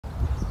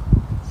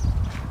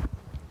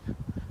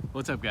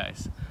What's up,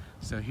 guys?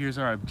 So here's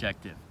our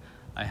objective.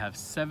 I have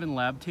 7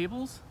 lab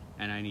tables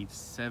and I need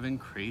 7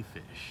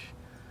 crayfish.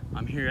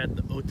 I'm here at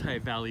the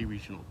Otay Valley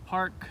Regional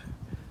Park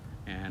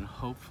and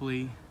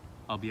hopefully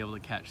I'll be able to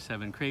catch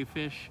 7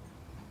 crayfish.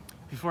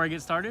 Before I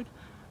get started,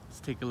 let's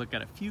take a look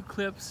at a few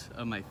clips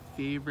of my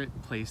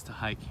favorite place to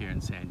hike here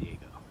in San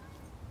Diego.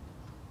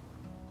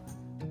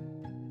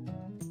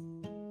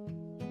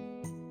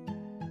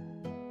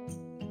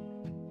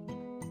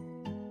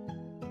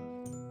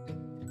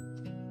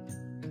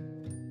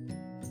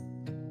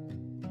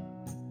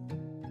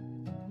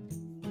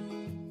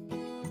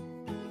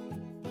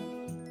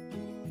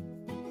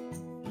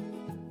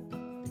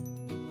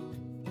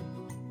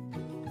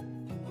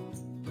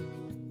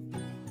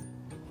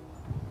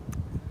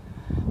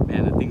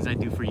 Man, the things I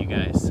do for you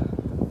guys.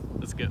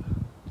 Let's go.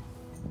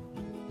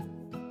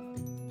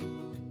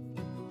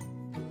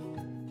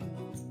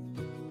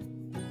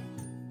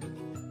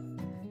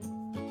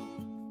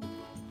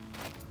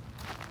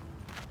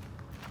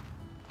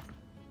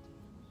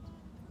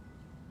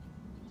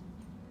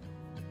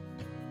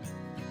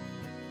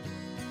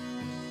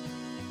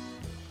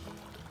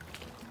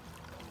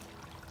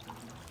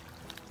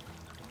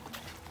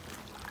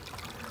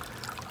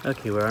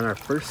 Okay, we're on our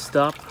first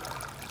stop,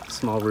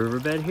 small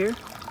riverbed here.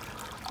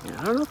 And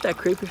I don't know if that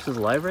crayfish is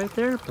alive right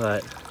there,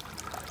 but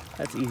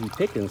that's easy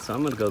picking, so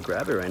I'm gonna go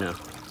grab it right now.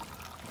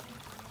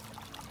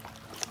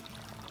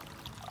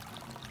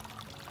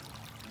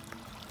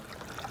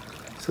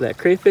 So that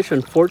crayfish,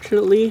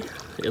 unfortunately,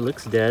 it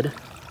looks dead,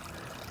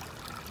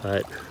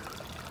 but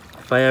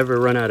if I ever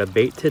run out of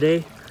bait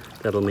today,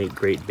 that'll make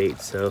great bait,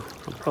 so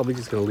I'm probably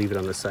just gonna leave it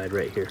on the side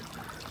right here.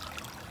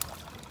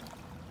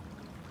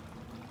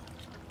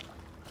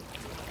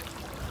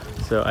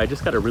 So I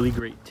just got a really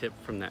great tip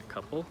from that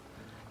couple,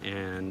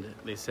 and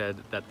they said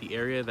that the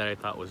area that I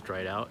thought was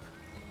dried out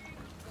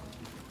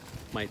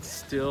might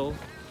still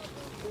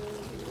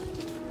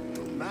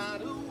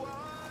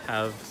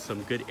have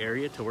some good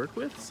area to work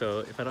with. So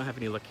if I don't have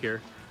any luck here,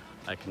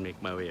 I can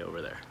make my way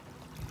over there.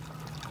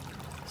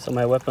 So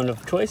my weapon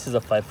of choice is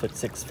a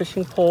 5'6"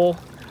 fishing pole.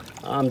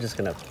 I'm just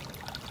gonna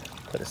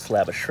put a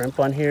slab of shrimp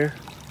on here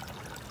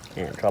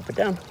and drop it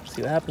down,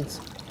 see what happens.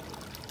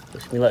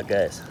 Wish me luck,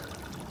 guys.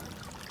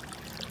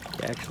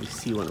 I actually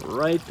see one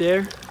right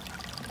there.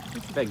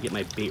 Let's see if I can get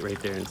my bait right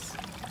there and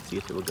see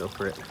if it will go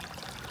for it.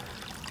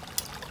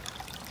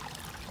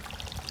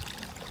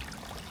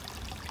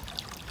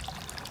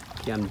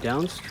 Okay, I'm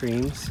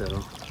downstream, so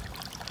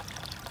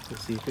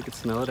let's see if we can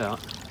smell it out.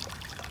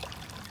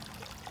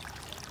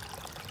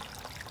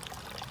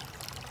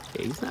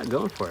 Okay, he's not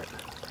going for it,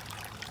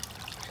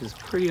 which is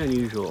pretty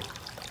unusual.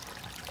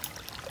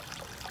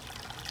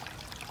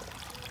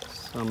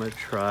 So I'm gonna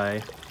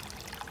try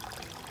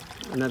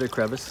another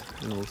crevice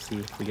and we'll see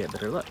if we get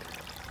better luck.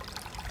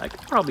 I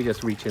could probably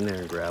just reach in there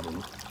and grab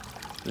them.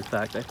 In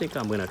fact, I think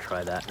I'm gonna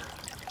try that.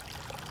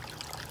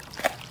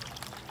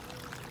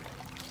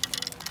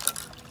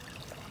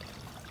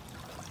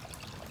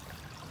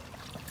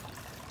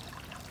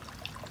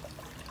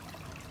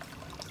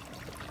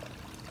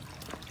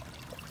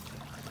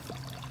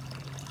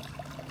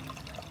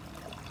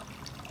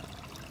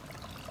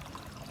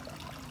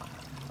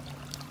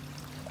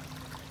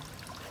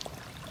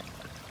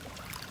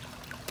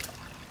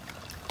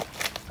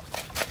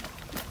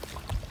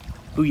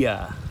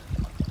 Booyah.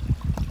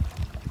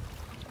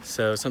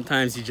 So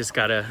sometimes you just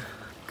gotta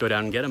go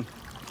down and get them.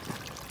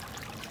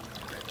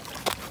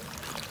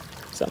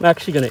 So I'm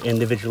actually gonna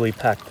individually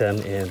pack them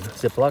in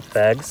Ziploc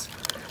bags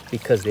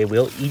because they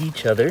will eat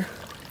each other.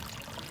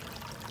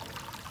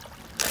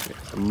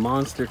 There's a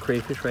monster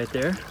crayfish right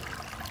there.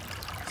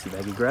 Let's see if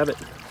I can grab it.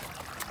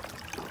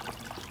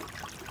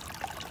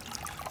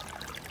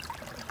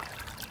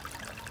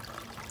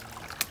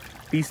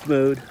 Beast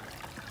mode.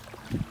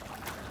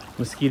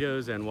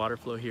 Mosquitoes and water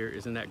flow here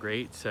isn't that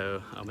great,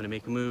 so I'm gonna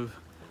make a move,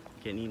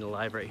 getting eaten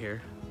alive right here.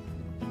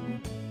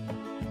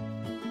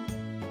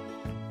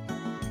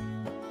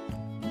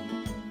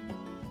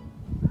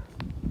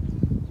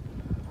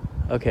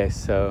 Okay,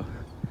 so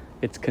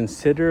it's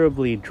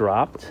considerably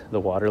dropped the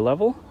water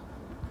level,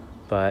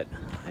 but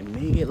I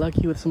may get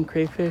lucky with some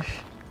crayfish.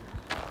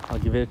 I'll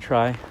give it a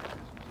try.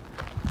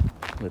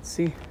 Let's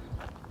see.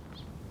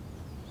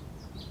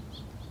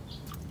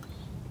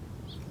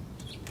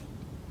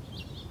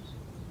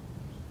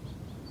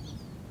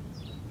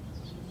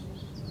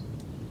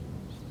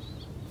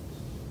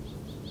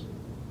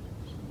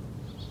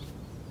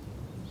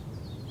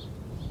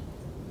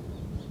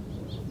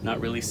 Not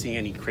really seeing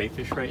any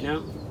crayfish right now.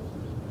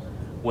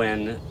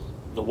 When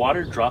the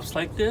water drops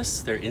like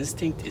this, their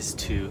instinct is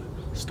to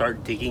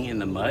start digging in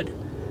the mud,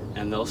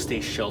 and they'll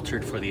stay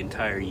sheltered for the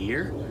entire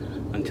year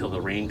until the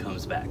rain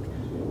comes back.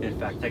 In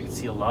fact, I can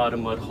see a lot of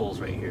mud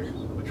holes right here,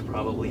 which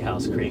probably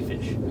house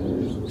crayfish.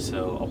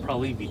 So I'll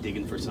probably be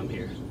digging for some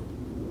here.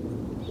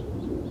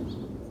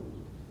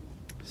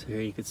 So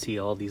here you can see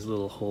all these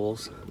little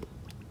holes.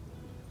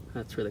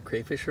 That's where the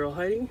crayfish are all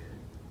hiding.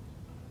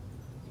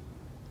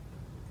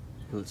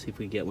 Let's see if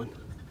we get one.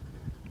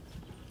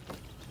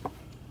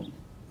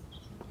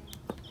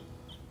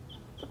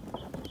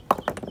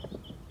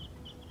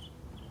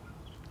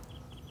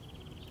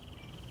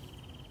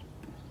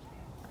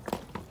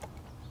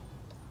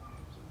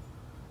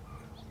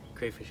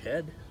 crayfish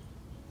head.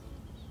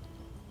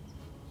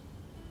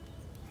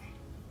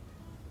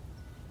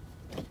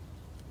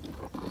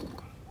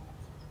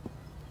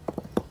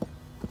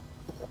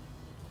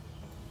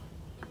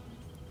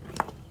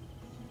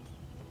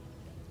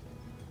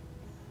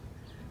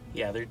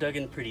 Yeah, they're dug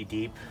in pretty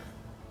deep.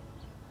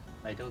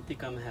 I don't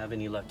think I'm gonna have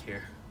any luck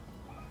here.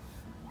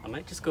 I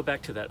might just go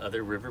back to that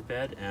other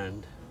riverbed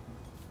and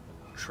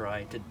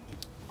try to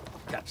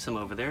catch some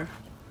over there.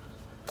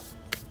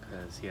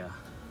 Because yeah,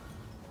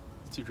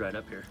 it's too dried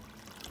up here.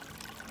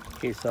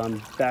 Okay, so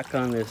I'm back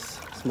on this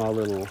small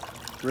little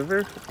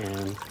river,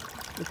 and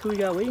look who we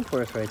got waiting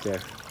for us right there.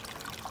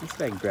 Let's see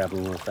if I can grab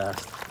him real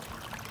fast.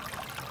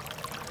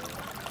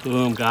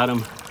 Boom, got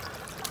him.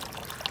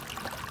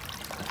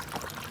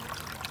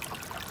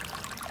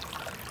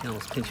 He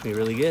almost pinched me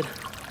really good.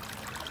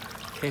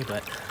 Okay,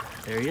 but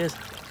there he is.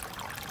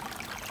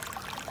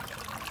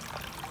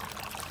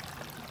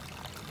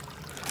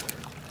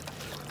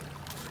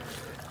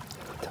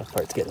 Tough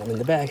part's getting him in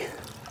the bag.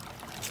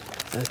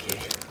 Okay.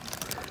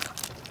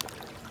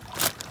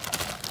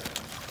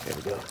 There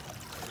we go.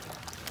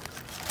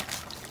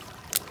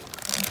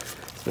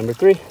 It's number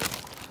 3.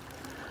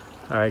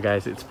 All right,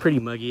 guys, it's pretty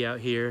muggy out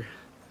here.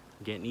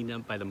 I'm getting eaten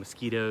up by the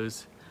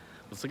mosquitoes.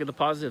 Let's look at the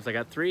positives. I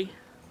got 3,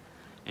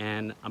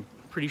 and I'm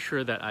pretty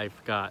sure that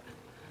I've got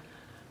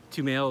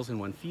 2 males and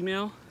 1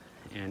 female.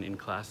 And in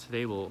class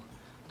today, we'll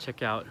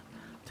check out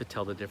to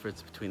tell the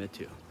difference between the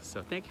 2.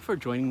 So thank you for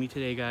joining me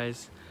today,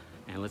 guys,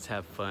 and let's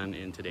have fun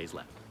in today's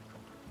lab.